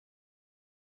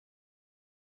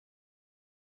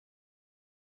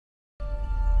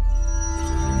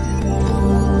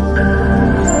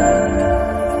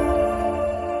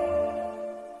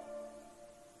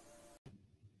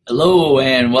Hello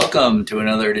and welcome to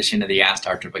another edition of the Ask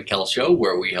Dr. Pickel show,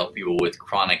 where we help people with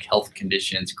chronic health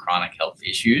conditions, chronic health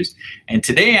issues. And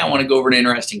today I want to go over an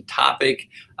interesting topic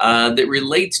that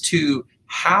relates to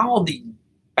how the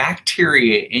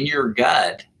bacteria in your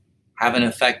gut have an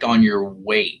effect on your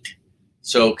weight.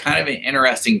 So kind of an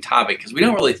interesting topic because we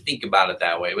don't really think about it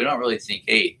that way. We don't really think,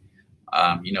 hey,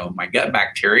 my gut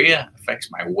bacteria affects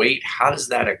my weight. How does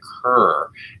that occur?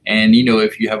 And,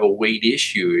 if you have a weight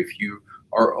issue, if you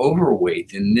are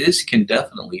overweight, then this can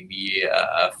definitely be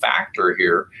a factor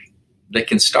here that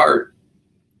can start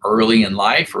early in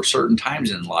life or certain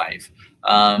times in life.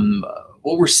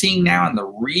 What we're seeing now in the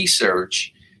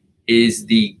research is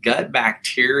the gut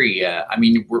bacteria. I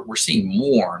mean, we're seeing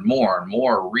more and more and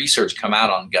more research come out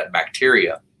on gut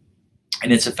bacteria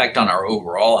and its effect on our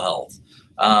overall health.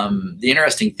 The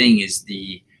interesting thing is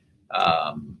the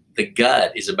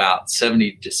gut is about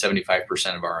 70 to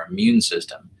 75% of our immune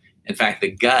system. In fact, the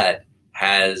gut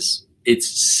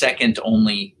it's second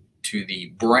only to the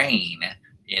brain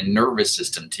in nervous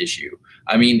system tissue.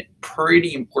 I mean,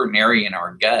 pretty important area in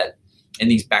our gut, and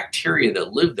these bacteria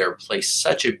that live there play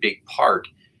such a big part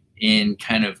in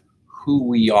kind of who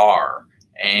we are.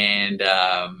 And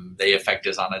they affect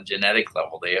us on a genetic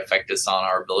level. They affect us on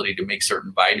our ability to make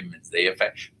certain vitamins. They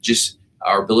affect just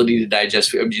our ability to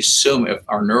digest, just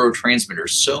our neurotransmitters,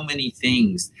 so many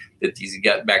things that these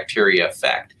gut bacteria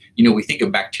affect. We think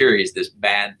of bacteria as this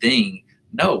bad thing.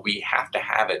 No, we have to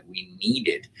have it. We need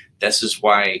it. This is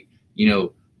why,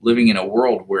 living in a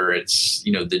world where it's,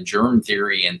 the germ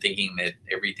theory and thinking that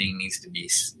everything needs to be,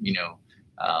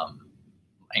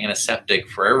 antiseptic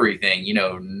for everything,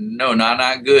 no,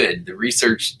 not good. The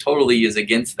research totally is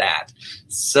against that.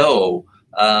 So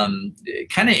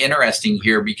kind of interesting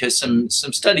here because some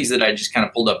studies that I just kind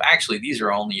of pulled up, actually, these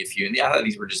are only a few, and I thought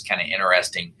these were just kind of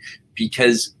interesting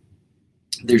because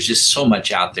there's just so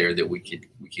much out there that we could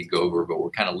go over, but we're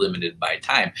kind of limited by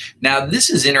time. Now, this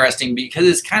is interesting because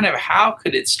it's kind of, how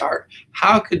could it start?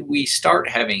 How could we start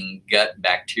having gut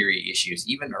bacteria issues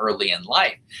even early in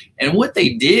life? And what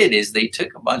they did is they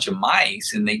took a bunch of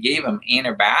mice and they gave them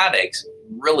antibiotics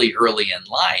really early in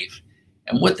life.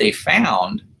 And what they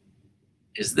found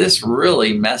is this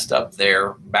really messed up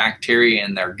their bacteria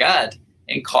in their gut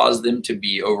and caused them to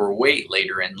be overweight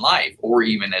later in life, or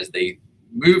even as they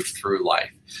moved through life.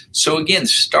 So again,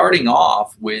 starting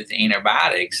off with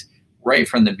antibiotics right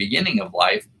from the beginning of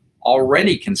life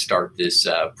already can start this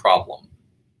problem.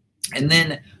 And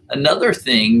then another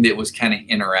thing that was kind of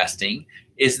interesting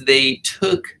is they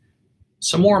took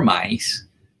some more mice.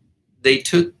 They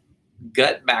took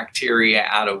gut bacteria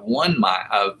out of one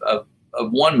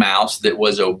mouse that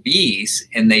was obese,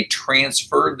 and they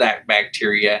transferred that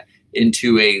bacteria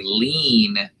into a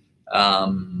lean,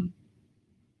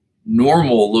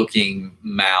 normal looking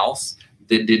mouse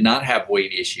that did not have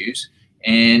weight issues.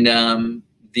 And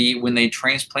when they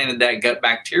transplanted that gut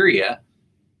bacteria,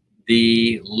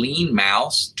 the lean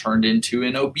mouse turned into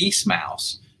an obese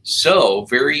mouse. So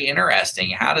very interesting.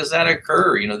 How does that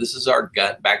occur? This is our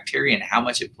gut bacteria and how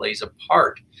much it plays a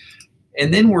part.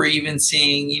 And then we're even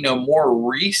seeing, more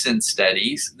recent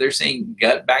studies. They're saying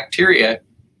gut bacteria,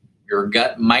 your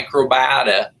gut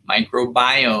microbiome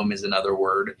is another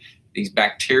word. These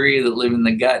bacteria that live in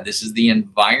the gut. This is the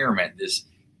environment, this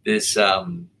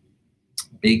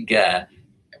big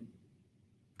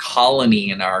colony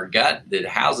in our gut that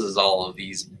houses all of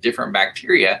these different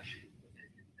bacteria.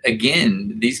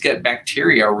 Again, these gut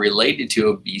bacteria are related to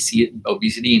obesity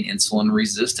and insulin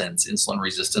resistance. Insulin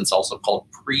resistance, also called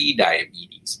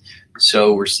pre-diabetes.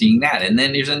 So we're seeing that. And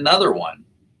then there's another one.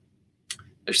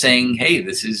 They're saying, hey,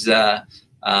 this is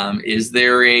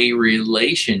there a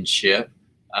relationship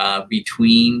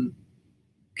between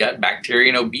gut bacteria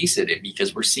and obesity?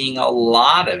 Because we're seeing a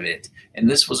lot of it. And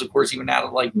this was, of course, even out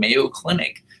of like Mayo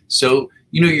Clinic. So,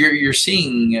 you're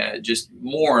seeing just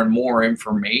more and more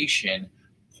information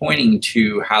pointing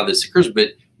to how this occurs, but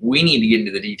we need to get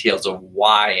into the details of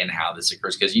why and how this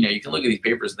occurs. Because, you can look at these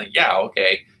papers and think, yeah,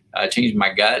 okay, changed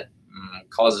my gut,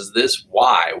 causes this.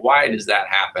 Why? Why does that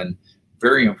happen?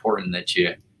 Very important that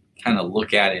you kind of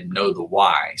look at it and know the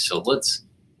why. So let's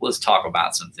talk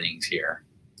about some things here.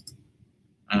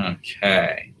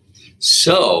 Okay,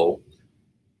 so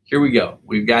here we go.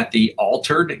 We've got the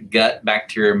altered gut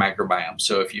bacteria microbiome.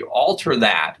 So if you alter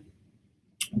that,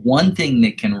 one thing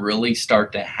that can really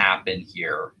start to happen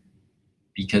here,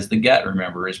 because the gut,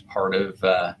 remember, is part of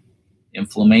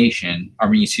inflammation,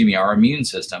 our immune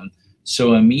system.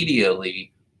 So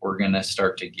immediately we're going to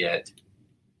start to get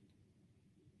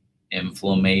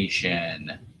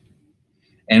inflammation.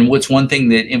 And what's one thing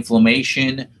that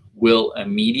inflammation will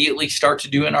immediately start to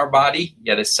do in our body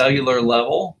at a cellular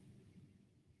level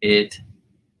it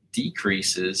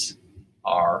decreases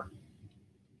our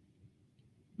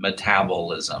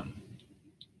metabolism.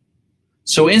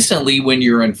 So instantly when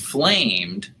you're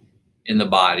inflamed in the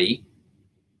body,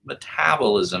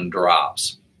 metabolism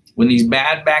drops. When these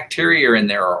bad bacteria are in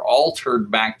there, or altered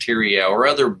bacteria or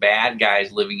other bad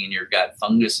guys living in your gut,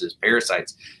 funguses,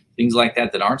 parasites, things like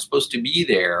that that aren't supposed to be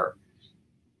there,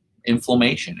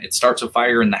 inflammation. It starts a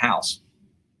fire in the house.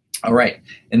 All right.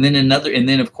 And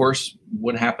then of course,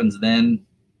 what happens then?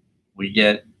 We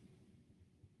get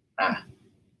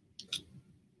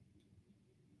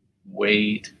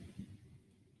weight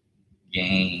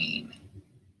gain.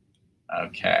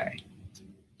 Okay.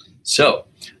 So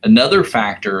another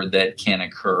factor that can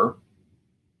occur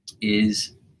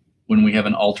is when we have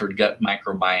an altered gut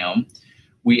microbiome,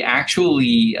 we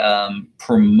actually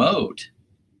promote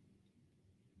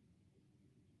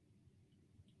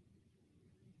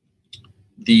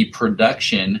the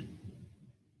production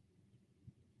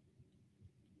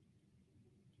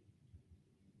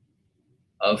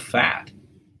of fat.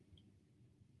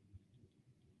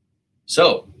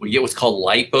 So we get what's called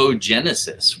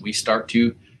lipogenesis. We start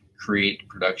to create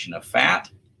production of fat,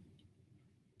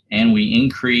 and we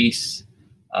increase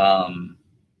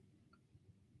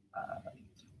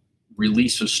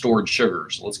release of stored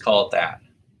sugars. Let's call it that.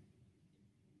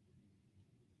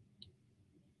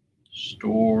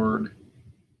 Stored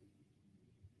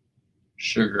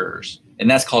sugars. And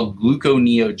that's called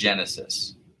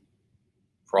gluconeogenesis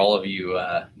for all of you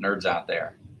nerds out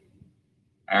there.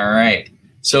 All right.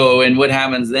 So, and what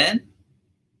happens then?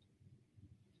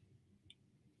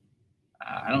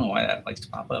 I don't know why that likes to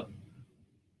pop up.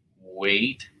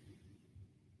 Weight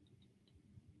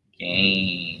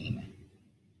gain.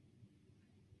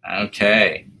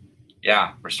 Okay.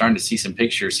 Yeah, we're starting to see some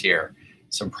pictures here,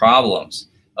 some problems.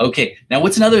 Okay. Now,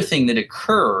 what's another thing that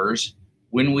occurs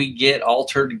when we get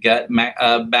altered gut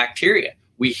bacteria?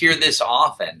 We hear this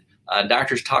often.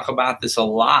 Doctors talk about this a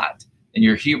lot, and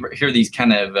you hear these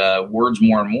kind of words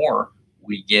more and more.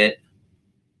 We get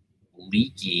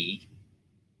leaky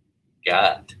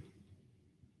gut,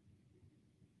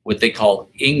 what they call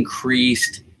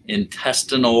increased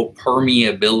intestinal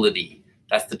permeability.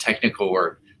 That's the technical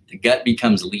word. The gut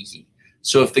becomes leaky.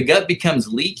 So if the gut becomes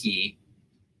leaky,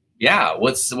 yeah,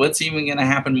 what's even going to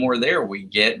happen more there? We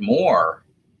get more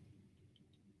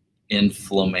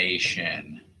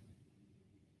inflammation.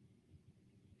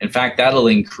 In fact, that'll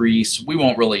increase, we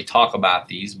won't really talk about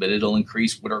these, but it'll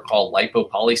increase what are called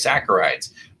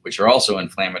lipopolysaccharides, which are also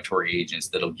inflammatory agents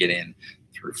that'll get in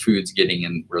through foods getting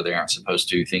in where they aren't supposed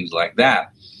to, things like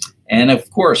that. And of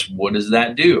course, what does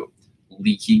that do?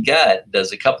 Leaky gut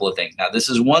does a couple of things. Now, this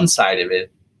is one side of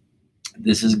it.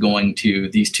 This is going to,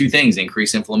 these two things,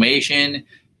 increase inflammation,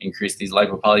 increase these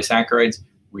lipopolysaccharides,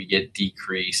 we get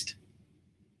decreased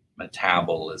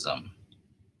metabolism.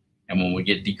 And when we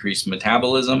get decreased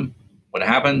metabolism, what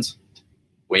happens?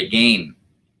 Weight gain.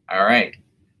 All right.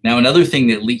 Now, another thing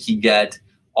that leaky gut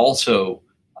also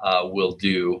will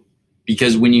do,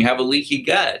 because when you have a leaky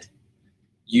gut,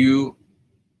 you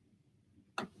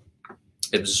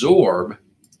absorb,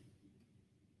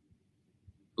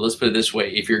 let's put it this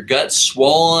way, if your gut's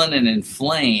swollen and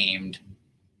inflamed,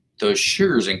 those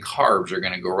sugars and carbs are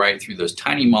going to go right through. Those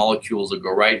tiny molecules will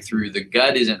go right through. The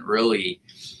gut isn't really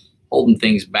holding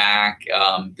things back.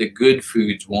 The good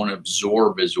foods won't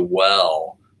absorb as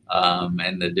well.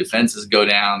 And the defenses go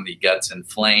down, the gut's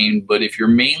inflamed. But if you're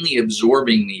mainly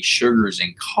absorbing these sugars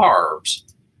and carbs,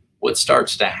 what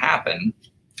starts to happen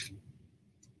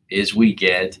is we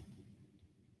get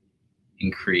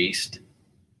increased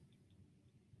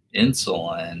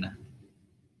insulin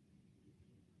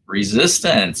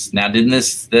resistance. Now,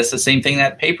 that's the same thing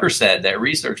that paper said, that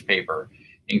research paper.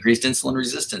 Increased insulin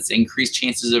resistance, increased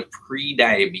chances of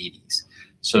pre-diabetes.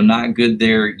 So not good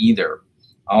there either.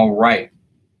 All right.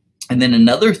 And then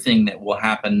another thing that will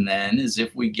happen then is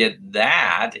if we get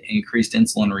that increased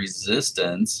insulin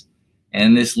resistance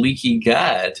and this leaky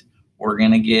gut, we're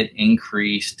going to get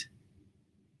increased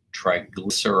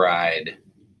triglyceride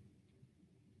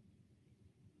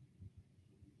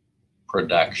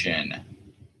production.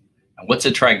 And what's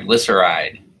a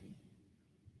triglyceride?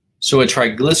 So a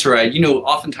triglyceride, you know,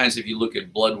 oftentimes if you look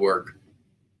at blood work,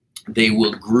 they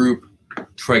will group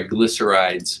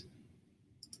triglycerides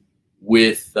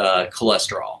with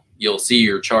cholesterol. You'll see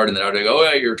your chart and then they go, oh,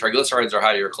 yeah, your triglycerides are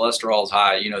high, your cholesterol is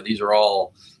high. You know, these are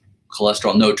all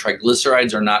cholesterol. No,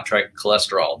 triglycerides are not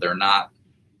cholesterol. They're not.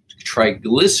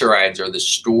 Triglycerides are the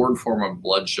stored form of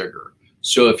blood sugar.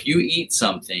 So if you eat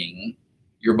something,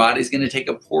 your body's going to take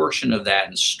a portion of that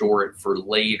and store it for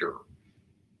later.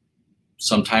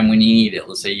 sometime when you need it.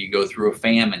 Let's say you go through a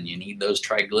famine, you need those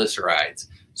triglycerides.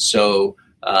 So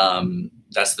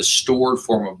that's the stored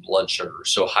form of blood sugar.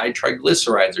 So high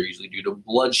triglycerides are usually due to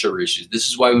blood sugar issues. This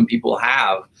is why when people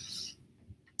have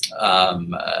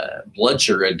blood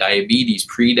sugar, diabetes,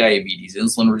 pre-diabetes,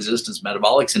 insulin resistance,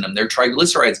 metabolic syndrome, their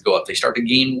triglycerides go up. They start to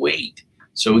gain weight.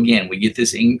 So again, we get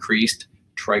this increased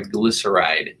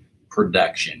triglyceride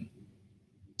production.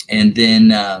 And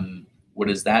then what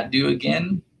does that do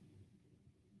again?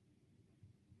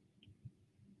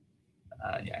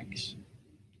 Yikes.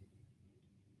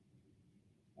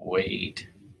 Weight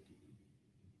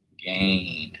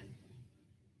gain.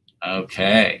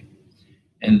 Okay.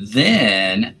 And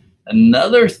then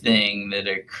another thing that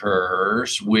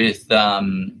occurs with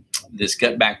this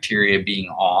gut bacteria being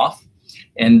off,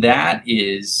 and that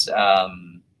is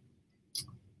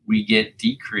we get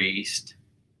decreased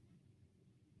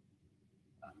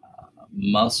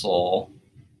muscle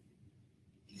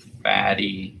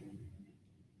fatty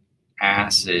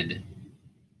acid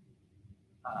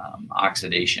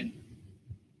oxidation.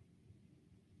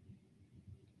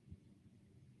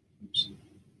 Oops.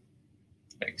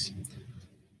 Thanks.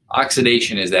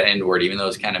 Oxidation is that end word, even though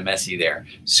it's kind of messy there.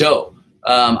 So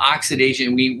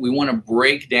oxidation, we want to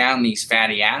break down these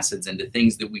fatty acids into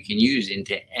things that we can use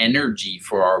into energy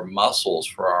for our muscles,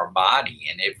 for our body.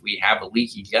 And if we have a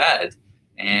leaky gut,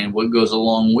 and what goes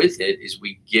along with it is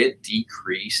we get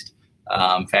decreased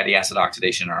fatty acid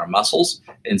oxidation in our muscles.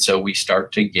 And so we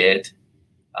start to get,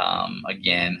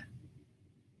 again,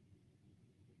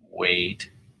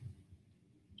 weight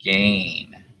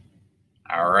gain.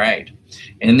 All right.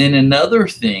 And then another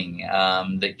thing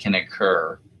that can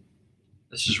occur,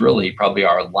 this is really probably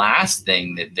our last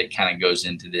thing that kind of goes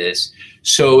into this.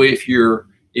 So if your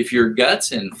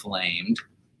gut's inflamed,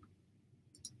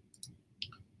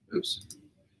 oops.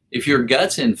 If your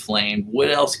gut's inflamed,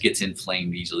 what else gets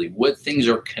inflamed easily? What things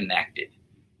are connected?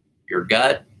 Your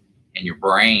gut and your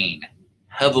brain,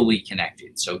 heavily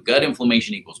connected. So gut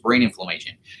inflammation equals brain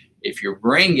inflammation. If your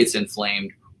brain gets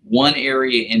inflamed, one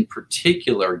area in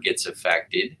particular gets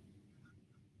affected,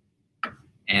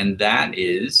 and that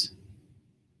is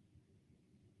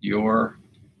your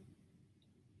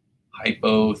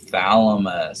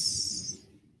hypothalamus.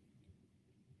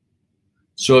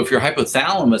 So if your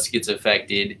hypothalamus gets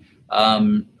affected,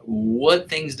 what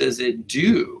things does it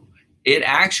do? It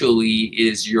actually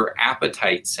is your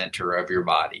appetite center of your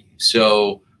body.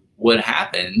 So what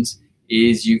happens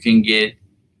is you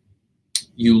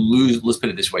lose, let's put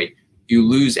it this way, you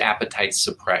lose appetite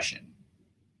suppression.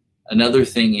 Another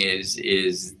thing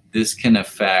is this can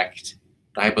affect,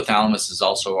 the hypothalamus is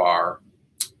also our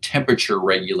temperature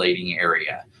regulating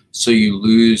area. So you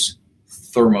lose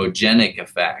thermogenic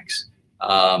effects.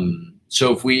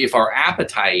 So if our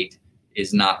appetite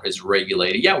is not as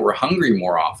regulated, yeah, we're hungry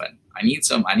more often. I need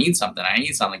something, give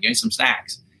me some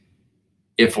snacks.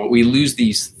 If we lose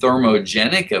these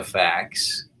thermogenic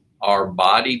effects, our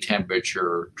body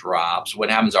temperature drops.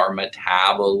 What happens? Our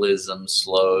metabolism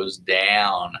slows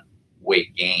down,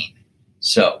 weight gain.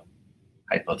 So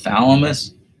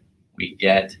hypothalamus, we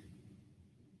get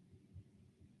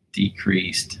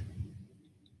decreased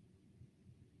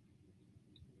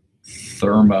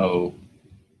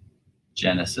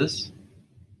thermogenesis,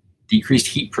 decreased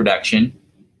heat production,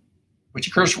 which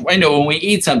occurs, I know when we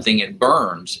eat something, it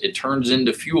burns, it turns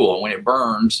into fuel. And when it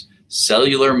burns,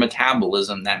 cellular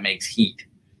metabolism, that makes heat.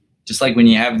 Just like when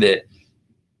you have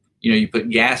you put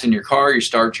gas in your car, you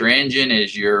start your engine,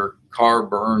 as your car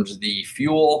burns the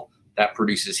fuel, that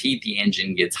produces heat, the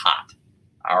engine gets hot.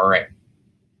 All right.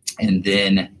 And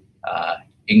then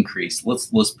increase,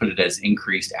 let's put it as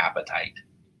increased appetite.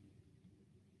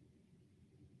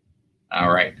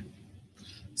 All right.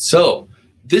 So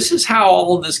this is how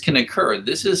all of this can occur.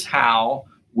 This is how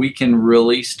we can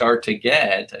really start to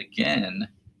get, again,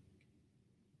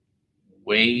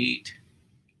 weight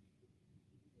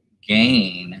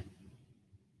gain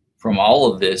from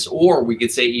all of this, or we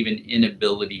could say even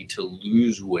inability to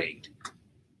lose weight.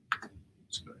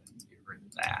 Let's go ahead and get rid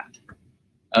of that.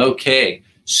 Okay,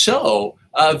 so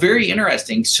very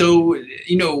interesting. So,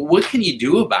 what can you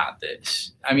do about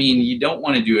this? I mean, you don't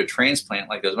want to do a transplant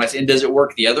like those mice. And does it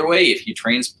work the other way? If you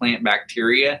transplant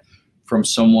bacteria from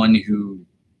someone who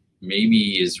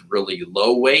maybe is really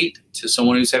low weight to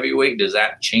someone who's heavyweight, does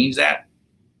that change that?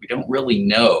 We don't really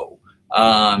know.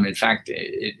 In fact,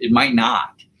 it might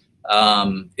not.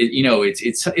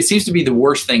 It seems to be the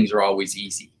worst things are always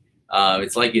easy.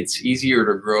 It's like it's easier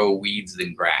to grow weeds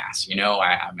than grass.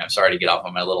 I'm sorry to get off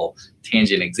on my little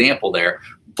tangent example there,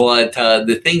 but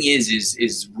the thing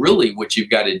is really what you've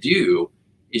got to do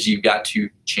is you've got to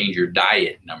change your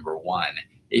diet, number one.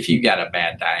 if you got a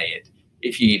bad diet,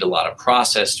 if you eat a lot of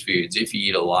processed foods, if you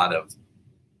eat a lot of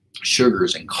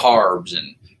sugars and carbs,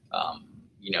 and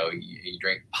you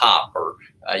drink pop, or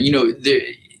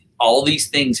all these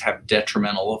things have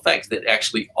detrimental effects that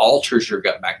actually alters your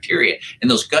gut bacteria. And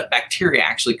those gut bacteria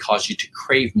actually cause you to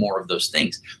crave more of those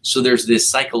things. So there's this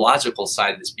psychological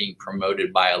side that's being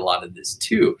promoted by a lot of this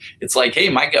too. It's like, hey,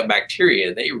 my gut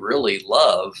bacteria, they really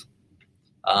love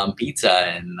pizza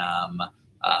and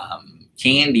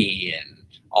candy and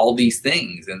all these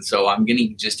things. And so I'm going to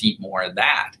just eat more of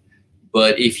that.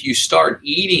 But if you start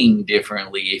eating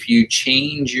differently, if you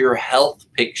change your health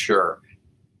picture,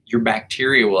 your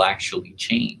bacteria will actually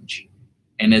change.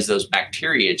 And as those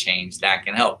bacteria change, that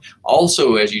can help.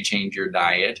 Also, as you change your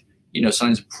diet,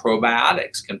 sometimes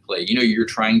probiotics can play. You're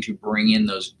trying to bring in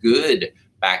those good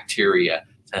bacteria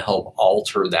to help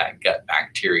alter that gut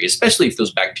bacteria, especially if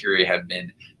those bacteria have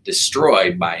been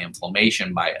destroyed by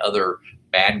inflammation, by other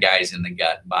bad guys in the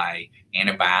gut, by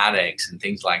antibiotics and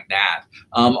things like that.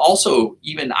 Also,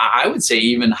 even I would say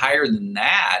even higher than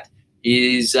that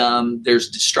is there's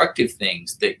destructive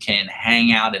things that can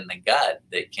hang out in the gut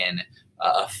that can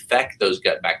affect those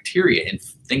gut bacteria, and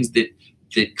things that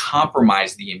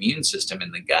compromise the immune system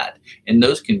in the gut. And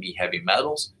those can be heavy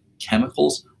metals,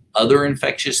 chemicals, other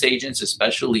infectious agents,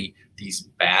 especially these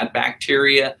bad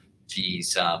bacteria,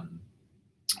 these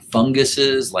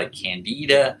funguses like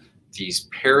Candida, these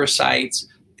parasites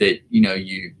that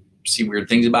you see weird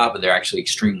things about, but they're actually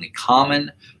extremely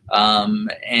common.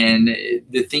 And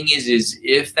the thing is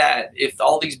if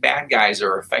all these bad guys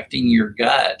are affecting your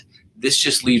gut, this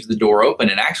just leaves the door open.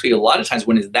 And actually, a lot of times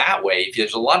when it's that way, if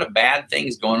there's a lot of bad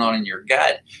things going on in your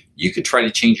gut, you could try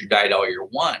to change your diet all you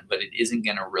want, but it isn't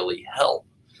going to really help.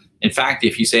 In fact,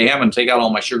 if you say, hey, I'm going to take out all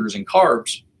my sugars and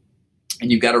carbs,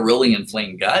 and you've got a really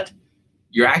inflamed gut,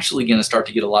 you're actually going to start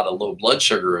to get a lot of low blood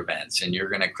sugar events, and you're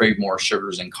going to crave more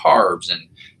sugars and carbs, and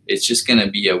it's just going to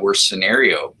be a worse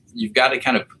scenario. You've got to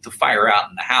kind of put the fire out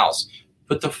in the house,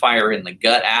 put the fire in the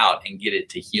gut out, and get it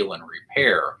to heal and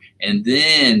repair, and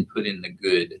then put in the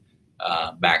good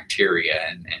bacteria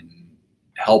and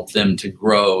help them to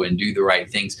grow and do the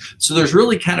right things. So there's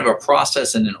really kind of a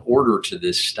process and an order to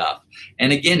this stuff.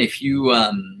 And again, if you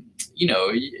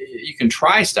you can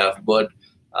try stuff, but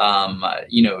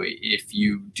if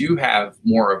you do have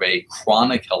more of a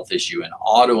chronic health issue, an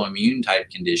autoimmune type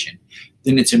condition,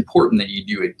 then it's important that you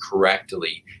do it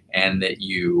correctly and that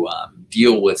you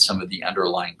deal with some of the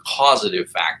underlying causative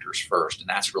factors first. And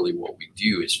that's really what we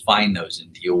do, is find those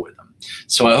and deal with them.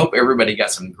 So I hope everybody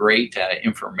got some great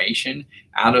information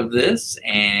out of this,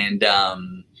 and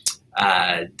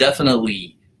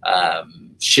definitely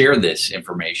share this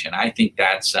information. I think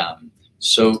that's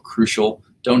so crucial.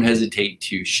 Don't hesitate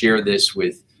to share this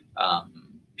with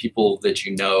people that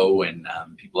you know, and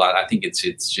people. I think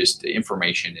it's just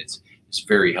information. It's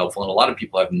very helpful, and a lot of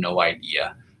people have no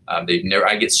idea. They've never.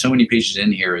 I get so many patients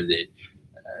in here that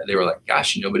they were like,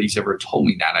 "Gosh, nobody's ever told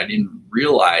me that. I didn't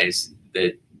realize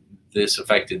that this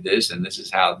affected this, and this is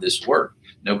how this worked."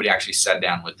 Nobody actually sat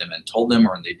down with them and told them,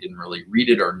 or they didn't really read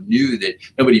it, or knew that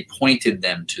nobody pointed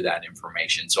them to that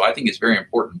information. So I think it's very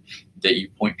important that you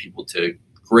point people to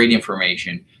great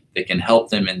information that can help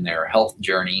them in their health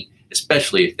journey,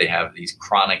 especially if they have these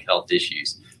chronic health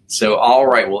issues. So, all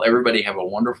right, well, everybody have a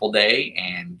wonderful day,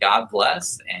 and God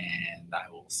bless, and I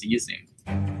will see you soon.